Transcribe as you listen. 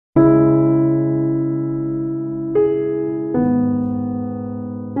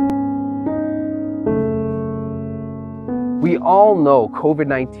all know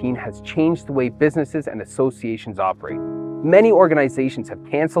COVID-19 has changed the way businesses and associations operate. Many organizations have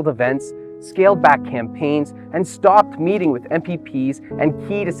canceled events, scaled back campaigns, and stopped meeting with MPPs and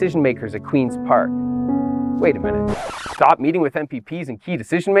key decision makers at Queen's Park. Wait a minute, stop meeting with MPPs and key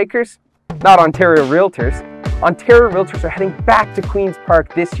decision makers? Not Ontario Realtors. Ontario Realtors are heading back to Queen's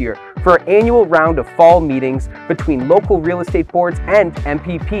Park this year for our annual round of fall meetings between local real estate boards and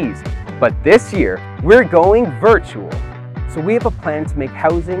MPPs. But this year, we're going virtual. So we have a plan to make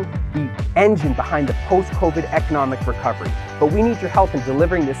housing the engine behind the post-COVID economic recovery. But we need your help in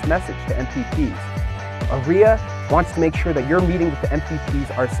delivering this message to MPPs. OREA wants to make sure that your meeting with the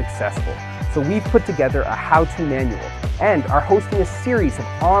MPPs are successful. So we've put together a how-to manual and are hosting a series of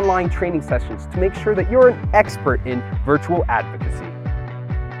online training sessions to make sure that you're an expert in virtual advocacy.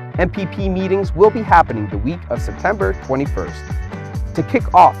 MPP meetings will be happening the week of September 21st. To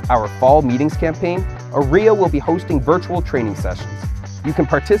kick off our fall meetings campaign, OREA will be hosting virtual training sessions. You can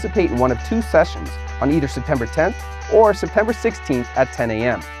participate in one of two sessions on either September 10th or September 16th at 10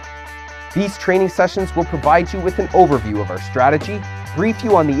 a.m. These training sessions will provide you with an overview of our strategy, brief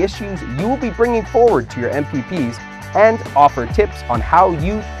you on the issues you will be bringing forward to your MPPs, and offer tips on how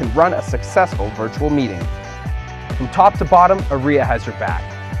you can run a successful virtual meeting. From top to bottom, OREA has your back.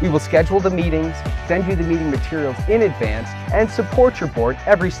 We will schedule the meetings, send you the meeting materials in advance, and support your board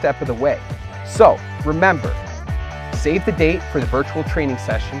every step of the way. So remember, save the date for the virtual training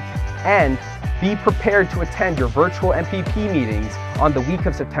session and be prepared to attend your virtual MPP meetings on the week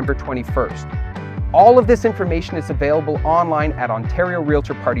of September 21st. All of this information is available online at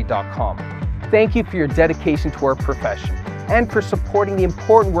OntarioRealtorParty.com. Thank you for your dedication to our profession and for supporting the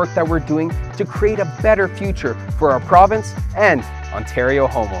important work that we're doing to create a better future for our province and Ontario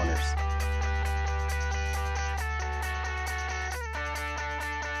homeowners.